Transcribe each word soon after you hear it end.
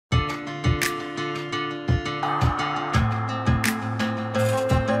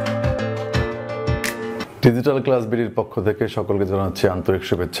Digital class বিডির পক্ষ থেকে সকলকে জানাচ্ছি আন্তরিক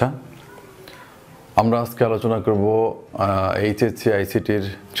শুভেচ্ছা। আমরা আজকে আলোচনা করব HSC ICTর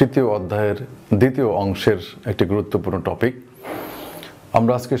তৃতীয় অধ্যায়ের দ্বিতীয় অংশের একটি গুরুত্বপূর্ণ টপিক।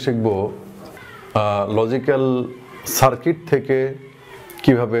 আমরা আজকে শিখব লজিক্যাল সার্কিট থেকে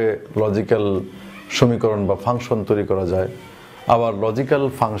কিভাবে লজিক্যাল সমীকরণ বা ফাংশন তৈরি করা যায়, আবার লজিক্যাল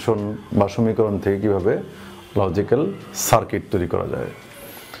ফাংশন বা সমীকরণ থেকে কিভাবে লজিক্যাল সার্কিট তৈরি করা যায়।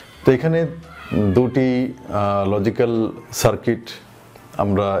 তো এখানে দুটি লজিক্যাল সার্কিট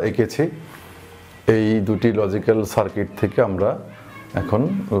আমরা এঁকেছি। এই দুটি লজিক্যাল সার্কিট থেকে আমরা এখন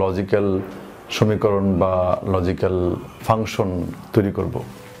লজিক্যাল সমীকরণ বা লজিক্যাল ফাংশন তৈরি করব।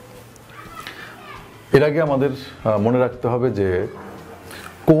 এর আগে আমাদের মনে রাখতে হবে যে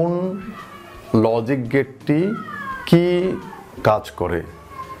কোন লজিক গেটটি কি কাজ করে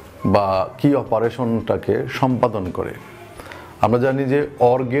বা কি অপারেশনটাকে সম্পাদন করে। আমরা জানি যে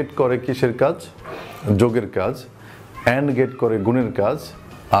অর গেট করে কিসের কাজ? যোগের কাজ। অ্যান্ড গেট করে গুণের কাজ।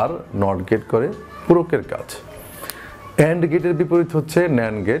 আর নট গেট করে পূরকের কাজ। অ্যান্ড গেটের বিপরীত হচ্ছে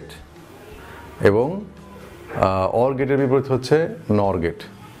ন্যান্ড গেট এবং অর গেটের বিপরীত হচ্ছে নর গেট।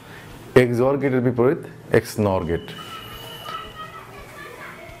 এক্স অর গেটের বিপরীত এক্স নর গেট।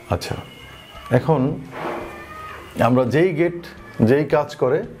 আচ্ছা, এখন আমরা যেই কাজ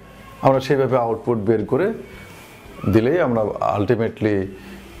করে আমরা সেইভাবে আউটপুট বের করে দিলেই আমরা আলটিমেটলি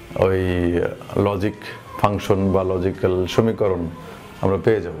ওই লজিক ফাংশন বা লজিক্যাল সমীকরণ আমরা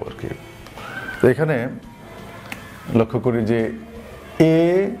পেয়ে যাব আর কি। তো এখানে লক্ষ্য করি যে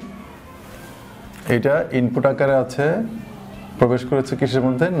এটা ইনপুট আকারে আছে, প্রবেশ করেছে কিসের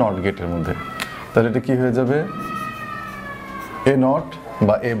মধ্যে? নট গেটের মধ্যে। তাহলে এটা কি হয়ে যাবে? এ নট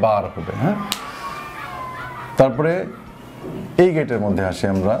বা এ বার হবে। হ্যাঁ, তারপরে এই গেটের মধ্যে আসি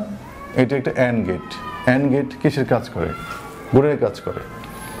আমরা। এটা একটা অ্যান্ড গেট। অ্যান্ড গেট কিসের কাজ করে? গুণের কাজ করে।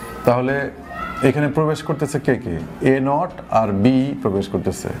 তাহলে এখানে প্রবেশ করতেছে কে? এ নট আর বি প্রবেশ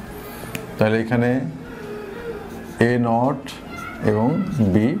করতেছে। তাহলে এখানে এ নট এবং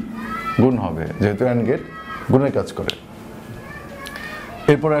বি গুণ হবে, যেহেতু অ্যান্ড গেট গুণের কাজ করে।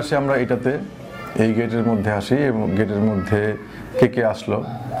 এরপরে আসি আমরা এটাতে, এই গেটের মধ্যে আসি এবং গেটের মধ্যে কে আসলো?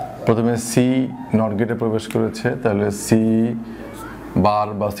 প্রথমে সি নট গেটে প্রবেশ করেছে, তাহলে সি বার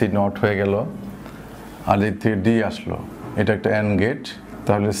বা সি নট হয়ে গেল। আর এর থেকে ডি আসলো, এটা একটা অ্যান্ড গেট।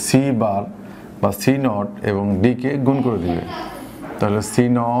 তাহলে সি বার বা সি নট এবং ডিকে গুণ করে দিবে, তাহলে সি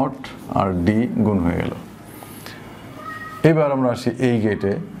নট আর ডি গুণ হয়ে গেল। এবার আমরা আসি এই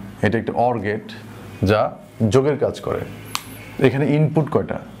গেটে। এটা একটা অর গেট যা যোগের কাজ করে। এখানে ইনপুট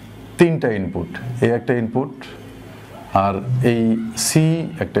কয়টা? তিনটা ইনপুট। এই একটা ইনপুট, আর এই সি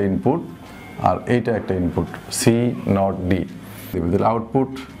একটা ইনপুট, আর এইটা একটা input, C not D.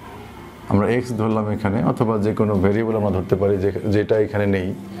 Output আমরা এক্স ধরলাম এখানে, অথবা যে কোনো ভেরিয়েবল আমরা ধরতে পারি যেটা এখানে নেই।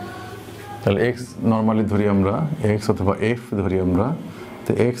 তাহলে এক্স নর্মালি ধরি আমরা, এক্স অথবা এফ ধরি আমরা।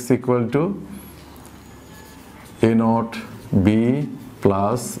 তো x equal to A not be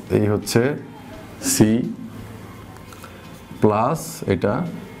plus এই হচ্ছে সি প্লাস এটা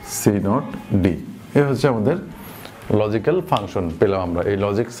সি নট ডি। এই হচ্ছে আমাদের লজিক্যাল ফাংশন পেলাম আমরা এই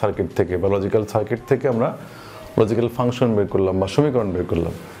লজিক সার্কিট থেকে, বা লজিক্যাল সার্কিট থেকে আমরা লজিক্যাল ফাংশন বের করলাম বা সমীকরণ বের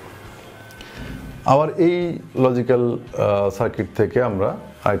করলাম। আবার এই লজিক্যাল সার্কিট থেকে আমরা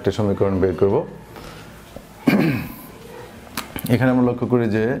আরেকটা সমীকরণ বের করব। এখানে আমরা লক্ষ্য করি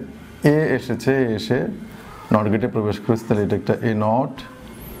যে এ এসেছে, এসে নট গেটে প্রবেশ করেছে, তাহলে এটা একটা এ নট।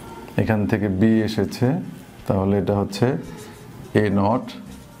 এখান থেকে বি এসেছে, তাহলে এটা হচ্ছে এ নট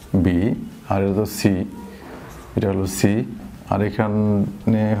বি। আর এটা তো সি, এটা হলো সি। আর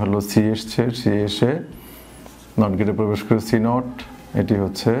এখানে হলো সি এসছে, সি এসে নট গেটে প্রবেশ করে সি নট, এটি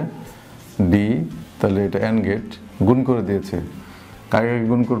হচ্ছে ডি। তাহলে এটা অ্যান্ড গেট গুণ করে দিয়েছে। কাকে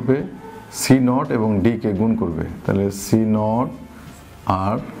গুণ করবে? সি নট এবং ডিকে গুণ করবে, তাহলে সি নট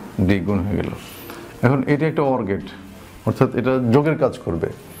আর ডি গুণ হয়ে গেল। এখন এটা একটা অর গেট, অর্থাৎ এটা যোগের কাজ করবে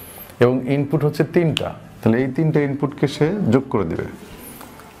এবং ইনপুট হচ্ছে তিনটা। তাহলে এই তিনটা ইনপুটকে সে যোগ করে দেবে।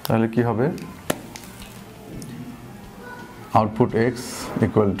 তাহলে কি হবে? Output x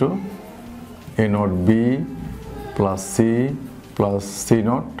equal to A not be plus C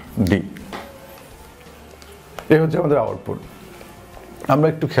not D. এই হচ্ছে আমাদের আউটপুট। আমরা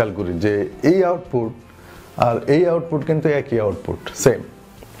একটু খেয়াল করি যে এই আউটপুট আর এই আউটপুট কিন্তু একই আউটপুট, সেম,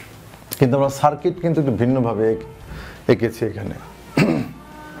 কিন্তু আমরা সার্কিট কিন্তু একটু ভিন্নভাবে এঁকেছি এখানে।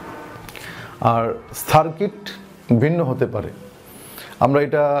 আর সার্কিট ভিন্ন হতে পারে। আমরা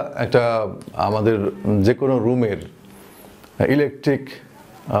এটা একটা আমাদের যে কোনো রুমের ইলেকট্রিক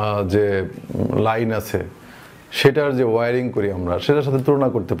যে লাইন আছে সেটার যে ওয়্যারিং করি আমরা, সেটার সাথে তুলনা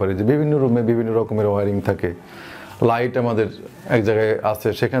করতে পারি যে বিভিন্ন রুমে বিভিন্ন রকমের ওয়্যারিং থাকে। লাইট আমাদের এক জায়গায় আছে,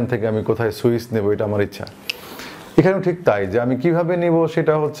 সেখান থেকে আমি কোথায় সুইচ নেব এটা আমার ইচ্ছা। এখানেও ঠিক তাই, যে আমি কিভাবে নেব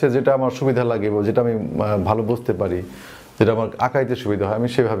সেটা হচ্ছে যেটা আমার সুবিধা লাগে, যেটা আমি ভালো বুঝতে পারি, যেটা আমার আঁকাইতে সুবিধা হয়, আমি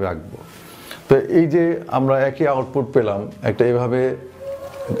সেভাবে আঁকবো। তো এই যে আমরা একই আউটপুট পেলাম, একটা এভাবে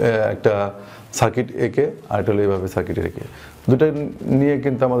একটা সার্কিট এঁকে, আর একটা হলো এইভাবে সার্কিট এঁকে, দুটো নিয়ে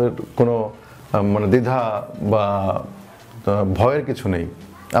কিন্তু আমাদের কোনো মানে দ্বিধা বা ভয়ের কিছু নেই,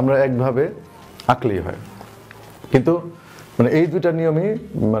 আমরা একভাবে আঁকলেই হয়। কিন্তু মানে এই দুটা নিয়মই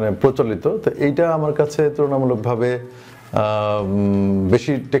মানে প্রচলিত। তো এইটা আমার কাছে তুলনামূলকভাবে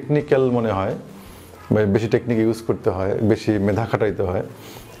বেশি টেকনিক্যাল মনে হয়, বেশি টেকনিক ইউজ করতে হয়, বেশি মেধা খাটাইতে হয়।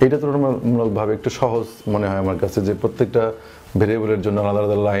 এইটা তুলনামূলকভাবে একটু সহজ মনে হয় আমার কাছে, যে প্রত্যেকটা ভেরিয়েবলের জন্য আলাদা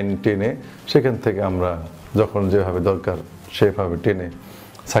আলাদা লাইন টেনে সেখান থেকে আমরা যখন যেভাবে দরকার সেভাবে টেনে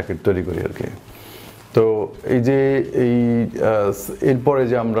সার্কিট তৈরি করি আর কি। তো এই যে এরপরে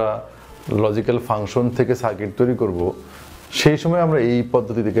যে আমরা লজিক্যাল ফাংশন থেকে সার্কিট তৈরি করব, সেই সময় আমরা এই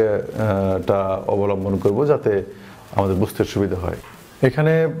পদ্ধতি থেকে অবলম্বন করব যাতে আমাদের বুঝতে সুবিধা হয়।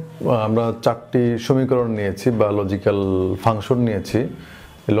 এখানে আমরা 4টি সমীকরণ নিয়েছি বা লজিক্যাল ফাংশন নিয়েছি।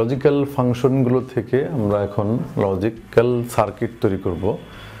 লজিক্যাল ফাংশনগুলো থেকে আমরা এখন লজিক্যাল সার্কিট তৈরি করব।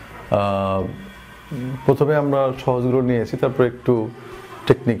 প্রথমে আমরা সহজগুলো নিয়েছি, তারপর একটু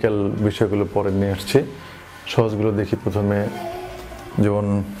টেকনিক্যাল বিষয়গুলো পরে নিয়ে আসছি। সহজগুলো দেখি প্রথমে। যেমন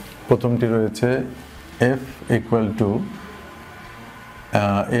প্রথমটি রয়েছে f equal to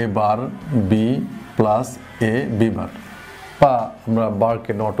a bar b plus a b বার, বা আমরা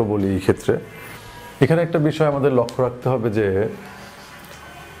বারকে নটও বলি এই ক্ষেত্রে। এখানে একটা বিষয় আমাদের লক্ষ্য রাখতে হবে যে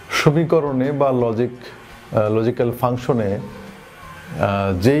সমীকরণে বা লজিক্যাল ফাংশনে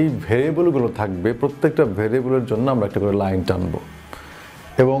যেই ভেরিয়েবলগুলো থাকবে, প্রত্যেকটা ভেরিয়েবলের জন্য আমরা একটা করে লাইন টানবো,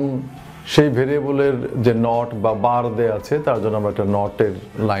 এবং সেই ভেরিয়েবলের যে নট বা বার দেয়া আছে তার জন্য আমরা একটা নটের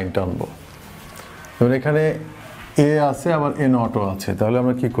লাইন টানবো। এবং এখানে এ আছে, আবার এ নটও আছে। তাহলে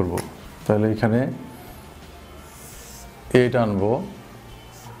আমরা কি করব? তাহলে এখানে এ টানবো,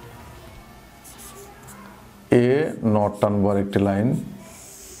 এ নট টানবো আর একটি লাইন,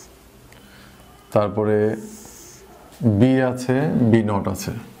 তারপরে বি আছে, বি নট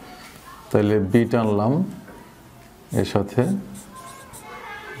আছে, তাহলে বি টানলাম, এর সাথে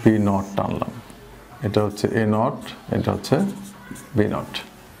বি নট টানলাম। এটা হচ্ছে এ নট, এটা হচ্ছে বি নট।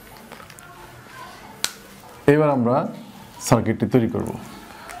 এবার আমরা সার্কিটটি তৈরি করব।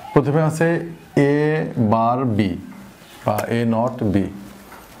 প্রথমে আছে এ বার বি বা এ নট বি,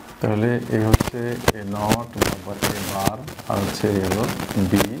 তাহলে এই হচ্ছে এ নট বা এ বার, আর হচ্ছে এই হলো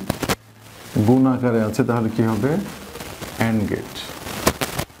বি, গুণ আকারে আছে, তাহলে কি হবে? And get.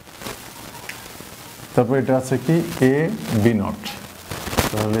 তারপর এটা আছে কি? এ বি নট,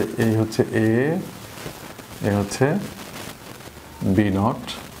 তাহলে এই হচ্ছে এ হচ্ছে বি নট,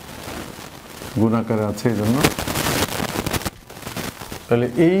 গুণ আকারে আছে এই জন্য। তাহলে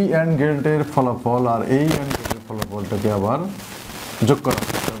এই অ্যান্ড গেটের ফলাফল আর এই অ্যান্ড গেটের ফলাফলটাকে আবার যোগ করা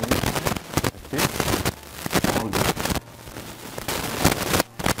হবে।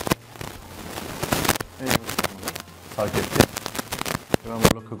 সার্কিটটি আমরা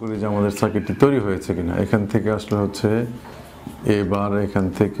লক্ষ্য করি যে আমাদের সার্কিটটি তৈরি হয়েছে কিনা। এখান থেকে আসলে হচ্ছে এ বার, এখান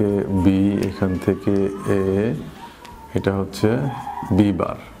থেকে বি, এখান থেকে এ, এটা হচ্ছে বি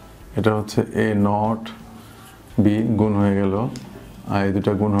বার, এটা হচ্ছে এ নট বি, গুণ হয়ে গেল, আর এই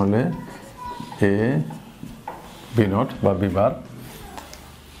দুটা গুণ হলে এ বি নট বা বি বার।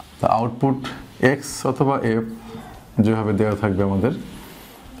 আউটপুট এক্স অথবা এফ যেভাবে দেওয়া থাকবে আমাদের,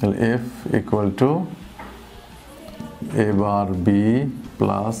 তাহলে F equal to A bar B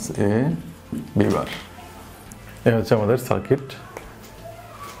plus A B বার। এ হচ্ছে আমাদের সার্কিট।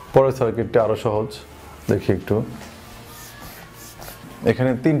 পরের সার্কিটটা আরো সহজ, দেখি একটু।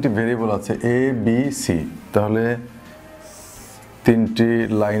 এখানে 3টি ভেরিয়েবল আছে এ বি সি, তাহলে 3টি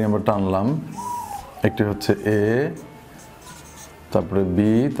লাইন আমরা টানলাম। একটি হচ্ছে এ, তারপরে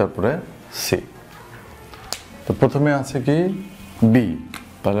বি, তারপরে সি। তো প্রথমে আছে কি? বি,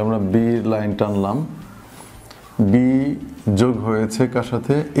 তাহলে আমরা বি লাইন টানলাম। বি যোগ হয়েছে কার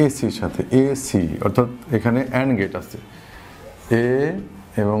সাথে? এসির সাথে, এ সি, অর্থাৎ এখানে অ্যান্ড গেট আছে, এ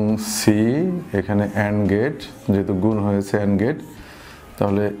এবং সি, এখানে অ্যান্ড গেট, যেহেতু গুণ হয়েছে অ্যান্ড গেট,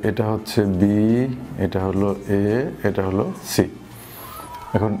 তাহলে এটা হচ্ছে বি, এটা হলো এ, এটা হলো সি।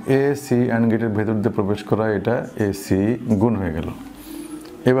 এখন এ সি অ্যান্ড গেটের ভেতর দিয়ে প্রবেশ করা, এটা এ সি গুণ হয়ে গেল।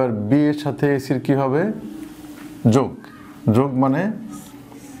 এবার বি এর সাথে এসির কি হবে? যোগ। যোগ মানে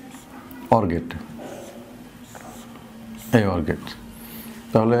অর গেট, এই অর গেট।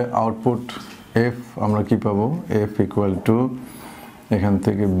 তাহলে আউটপুট এফ আমরা কি পাবো? এফ ইকুয়াল টু এখান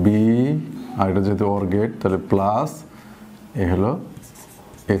থেকে বি, আর এটা যেহেতু অর গেট, তাহলে প্লাস এ হলো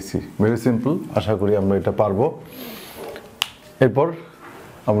এসি। ভেরি সিম্পল, আশা করি আমরা এটা পারবো। এরপর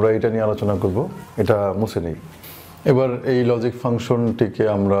আমরা এটা নিয়ে আলোচনা করব, এটা মুছে নেই। এবার এই লজিক ফাংশনটিকে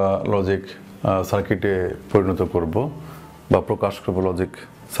আমরা লজিক সার্কিটে পরিণত করব বা প্রকাশ করব লজিক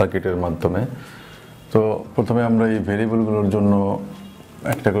সার্কিটের মাধ্যমে। তো প্রথমে আমরা এই ভেরিয়েবলগুলোর জন্য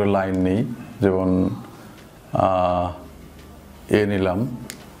একটা করে লাইন নেই, যেমন এ নিলাম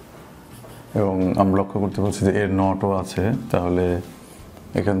এবং আমরা লক্ষ্য করতে পারছি যে এর নটও আছে, তাহলে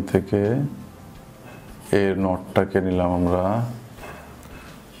এখান থেকে এর নটটাকে নিলাম আমরা।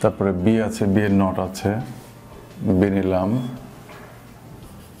 তারপরে বি আছে, বি এর নট আছে, বি নিলাম,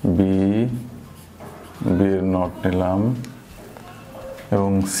 বি এর নট নিলাম,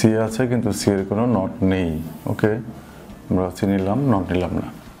 এবং সি আছে কিন্তু সি এর কোনো নট নেই। ওকে, আমরা সি নিলাম, নট নিলাম না।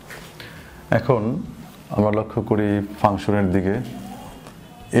 এখন আমরা লক্ষ্য করি ফাংশনের দিকে,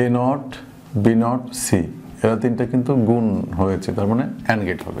 এ নট, বি নট, সি এরা তিনটা কিন্তু গুণ হয়েছে, তার মানে অ্যান্ড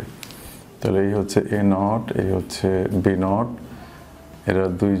গেট হবে। তাহলে এই হচ্ছে এ নট, এই হচ্ছে বি নট, এরা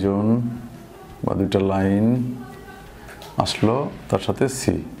দুইজন বা দুইটা লাইন আসলো, তার সাথে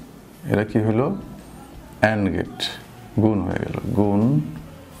সি, এরা কি হলো অ্যান্ড গেট, গুণ হয়ে গেল, গুণ,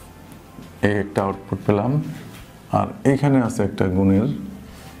 এই একটা আউটপুট পেলাম। আর এইখানে আছে একটা গুণের,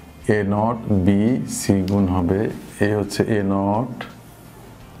 এ নট বি সি গুণ হবে, এই হচ্ছে এ নট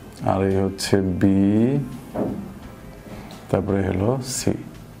আর এই হচ্ছে বি, তারপরে হলো সি,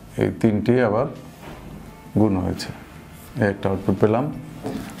 এই তিনটি আবার গুণ হয়েছে, এই একটা আউটপুট পেলাম।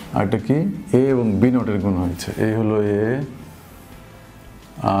 আর এটা কি, এ এবং বি নটের গুণ হয়েছে, এই হলো এ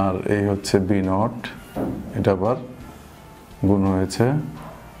আর এই হচ্ছে বি নট, এটা আবার গুণ হয়েছে।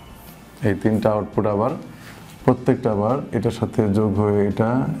 এই তিনটা আউটপুট আবার প্রত্যেকটা আবার এটার সাথে যোগ হয়ে এটা,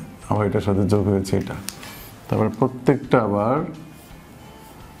 আবার এটার সাথে যোগ হয়েছে এটা, তারপর প্রত্যেকটা আবার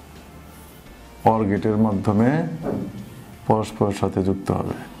অর গেটের মাধ্যমে পরস্পরের সাথে যুক্ত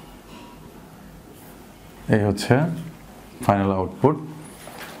হবে। এই হচ্ছে ফাইনাল আউটপুট।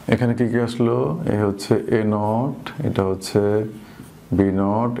 এখানে কি কি আসলো, এই হচ্ছে এ নট, এটা হচ্ছে বি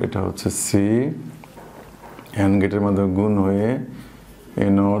নট, এটা হচ্ছে সি, অ্যান্ড গেটের মাধ্যমে গুণ হয়ে এ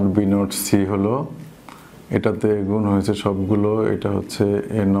নট বি নট সি হলো, এটাতে গুণ হয়েছে সবগুলো, এটা হচ্ছে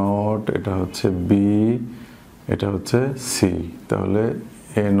এ নট, এটা হচ্ছে বি, এটা হচ্ছে সি, তাহলে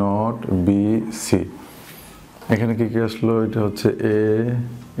এ নট বি সি। এখানে কি কি আসলো, এটা হচ্ছে এ,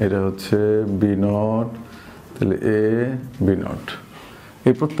 এটা হচ্ছে বি নট, তাহলে এ বি নট।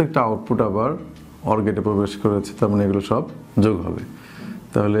 এই প্রত্যেকটা আউটপুট আবার অর গেটে প্রবেশ করেছে, তার মানে এগুলো সব যোগ হবে।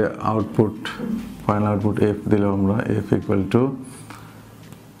 তাহলে আউটপুট, ফাইনাল আউটপুট এফ দিলাম আমরা, F equal to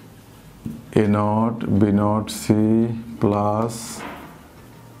A not be not C plus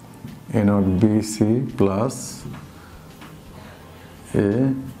A not be C plus A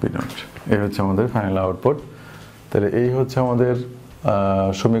B not. এই হচ্ছে আমাদের ফাইনাল আউটপুট। তাহলে এই হচ্ছে আমাদের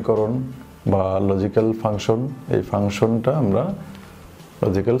সমীকরণ বা লজিক্যাল ফাংশন। এই ফাংশনটা আমরা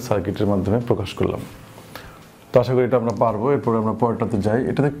লজিক্যাল সার্কিটের মাধ্যমে প্রকাশ করলাম। তো আশা করি এটা আমরা পারবো। এরপরে আমরা পরেরটাতে যাই।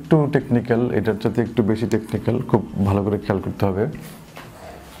 এটাতে একটু টেকনিক্যাল, এটার সাথে একটু বেশি টেকনিক্যাল, খুব ভালো করে খেয়াল করতে হবে।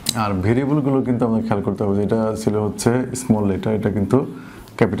 আর ভেরিয়েবলগুলো কিন্তু আমাদের খেয়াল করতে হবে। এটা ছিল হচ্ছে স্মল লেটার, এটা কিন্তু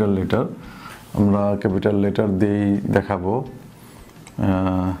ক্যাপিটাল লেটার। আমরা ক্যাপিটাল লেটার দিয়েই দেখাবো।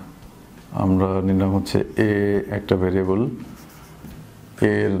 আমরা নিলাম হচ্ছে এ একটা ভেরিয়েবল,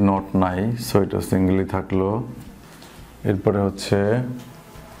 এর নট নাই, সো এটা সিঙ্গেলি থাকলো। এরপরে হচ্ছে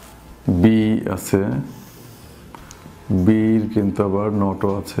বি আছে, বির কিন্তু আবার নটও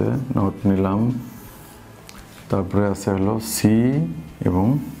আছে, নট নিলাম। তারপরে আছে হলো সি এবং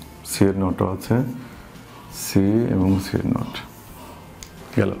সি এর নটও আছে, সি এবং সি এর নট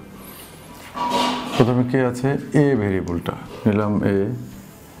গেল। প্রথমে কি আছে, এ ভেরিয়েবলটা নিলাম এ,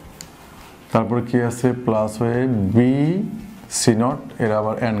 তারপরে কি আছে প্লাস হয়ে বি সি নট, এর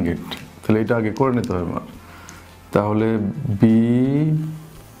আবার অ্যান্ড গেট, তাহলে এটা আগে করে নিতে হবে আমার। তাহলে বি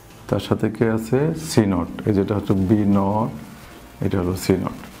তার সাথে কে আছে সি নট, এই যেটা হচ্ছে বি নট, এটা হলো সি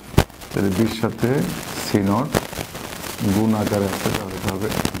নট, তাহলে বির সাথে সি নট গুণ আকারে আছে, তাহলে এটা হবে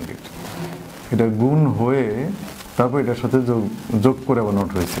অ্যান্ড গেট। এটা গুণ হয়ে তারপর এটার সাথে যোগ করে আবার নট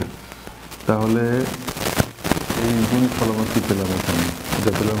হয়েছে, তাহলে এই গুণ ফল আমরা কি পেলাম এখানে,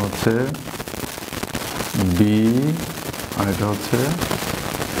 এটা পেলাম হচ্ছে বি আর এটা হচ্ছে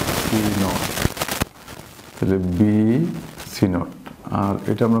সি নট, তাহলে বি সি নট, আর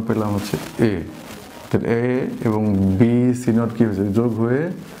এটা আমরা পেলাম হচ্ছে এ, তাহলে এ এবং বি সি নট কি হয়েছে যোগ হয়ে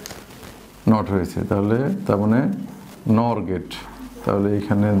নট হয়েছে, তাহলে তার মানে নর গেট, তাহলে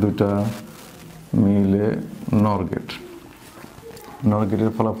এখানে দুটা মিলে নর গেট। নর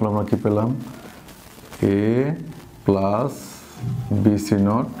গেটের ফলাফল আমরা কি পেলাম, এ plus B C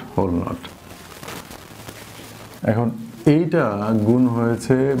not whole not. এখন এইটা গুণ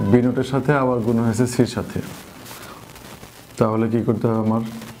হয়েছে বি নটের সাথে, আবার গুণ হয়েছে সির সাথে, তাহলে কি করতে হবে, আমার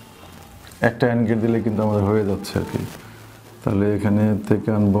একটা অ্যান্ড গেট দিলে কিন্তু আমাদের হয়ে যাচ্ছে আর কি। তাহলে এখানে থেকে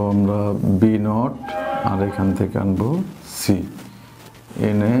আনবো আমরা বি নট, আর এখান থেকে আনবো সি,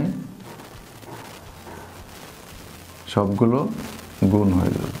 এনে সবগুলো গুণ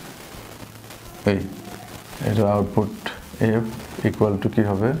হয়ে যাবে। এটা আউটপুট এফ ইকুয়াল টু কী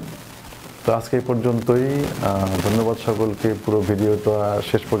হবে। তো আজকে এই পর্যন্তই। ধন্যবাদ সকলকে পুরো ভিডিওটা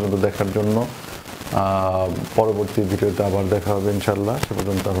শেষ পর্যন্ত দেখার জন্য। পরবর্তী ভিডিওতে আবার দেখা হবে ইনশাল্লাহ। সে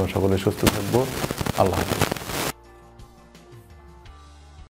পর্যন্ত আমরা সকলে সুস্থ থাকবো। আল্লাহ হাফেজ।